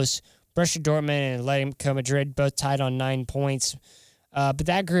close. Borussia Dortmund and Atletico Madrid both tied on 9 points. But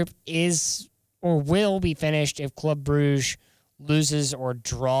that group is or will be finished if Club Brugge loses or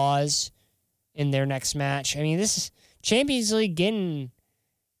draws in their next match. I mean, this is Champions League getting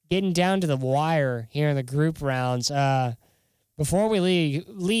down to the wire here in the group rounds. Before we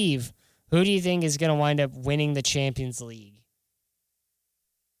leave, who do you think is going to wind up winning the Champions League?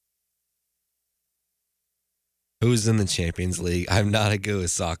 Who's in the Champions League? I'm not a good with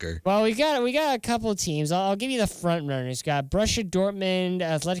soccer. Well, we got a couple of teams. I'll give you the front runners. Got Borussia Dortmund,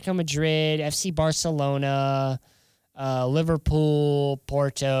 Atletico Madrid, FC Barcelona, Liverpool,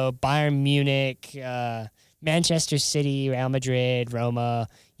 Porto, Bayern Munich, Manchester City, Real Madrid, Roma,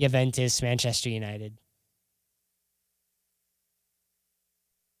 Juventus, Manchester United.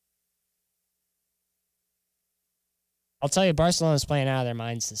 I'll tell you, Barcelona's playing out of their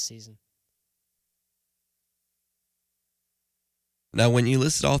minds this season. Now, when you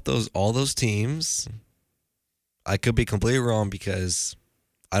listed off all those teams, I could be completely wrong because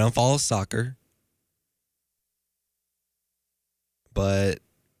I don't follow soccer. But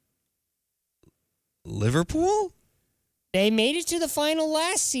Liverpool? They made it to the final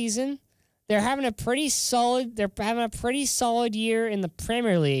last season. They're having a pretty solid year in the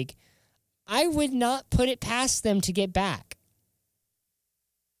Premier League. I would not put it past them to get back.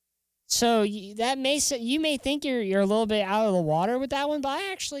 So that you may think you're a little bit out of the water with that one, but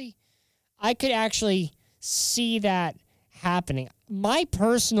I could actually see that happening. My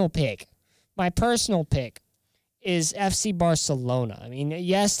personal pick is FC Barcelona. I mean,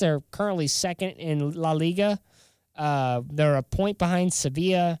 yes, they're currently second in La Liga. They're a point behind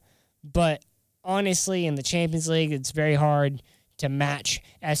Sevilla, but honestly, in the Champions League, it's very hard to match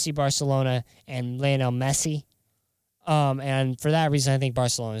FC Barcelona and Lionel Messi. And for that reason, I think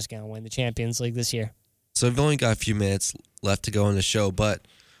Barcelona is going to win the Champions League this year. So we've only got a few minutes left to go in the show, but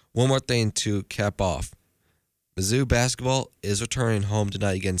one more thing to cap off. Mizzou basketball is returning home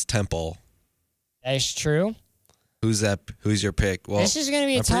tonight against Temple. That is true. Who's your pick? Well, this is going to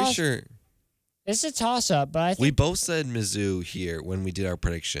be a toss. Pretty sure this is a toss-up, but I think we both said Mizzou here when we did our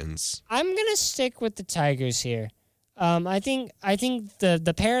predictions. I'm going to stick with the Tigers here. I think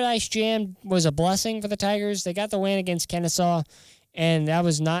the Paradise Jam was a blessing for the Tigers. They got the win against Kennesaw, and that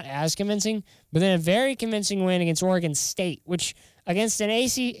was not as convincing. But then a very convincing win against Oregon State, which against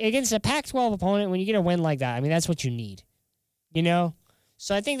a Pac-12 opponent, when you get a win like that, I mean that's what you need, you know.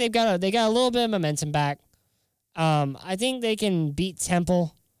 So I think they got a little bit of momentum back. I think they can beat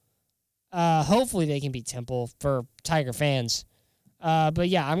Temple. Hopefully they can beat Temple for Tiger fans. But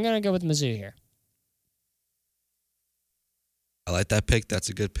yeah, I'm gonna go with Mizzou here. I like that pick. That's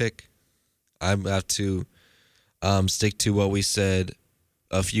a good pick. I have to stick to what we said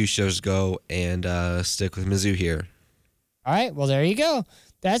a few shows ago and stick with Mizzou here. All right. Well, there you go.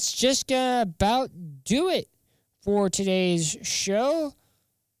 That's just gonna about do it for today's show.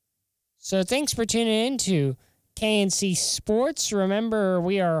 So thanks for tuning in to KNC Sports. Remember,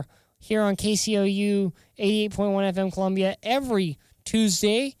 we are here on KCOU 88.1 FM Columbia every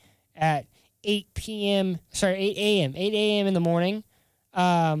Tuesday at 8 a.m. in the morning.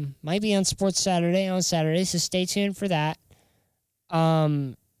 Might be on Sports Saturday on Saturday, so stay tuned for that.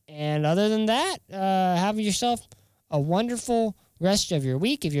 And other than that, have yourself a wonderful rest of your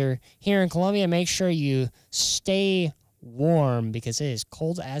week. If you're here in Columbia, make sure you stay warm because it is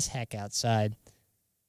cold as heck outside.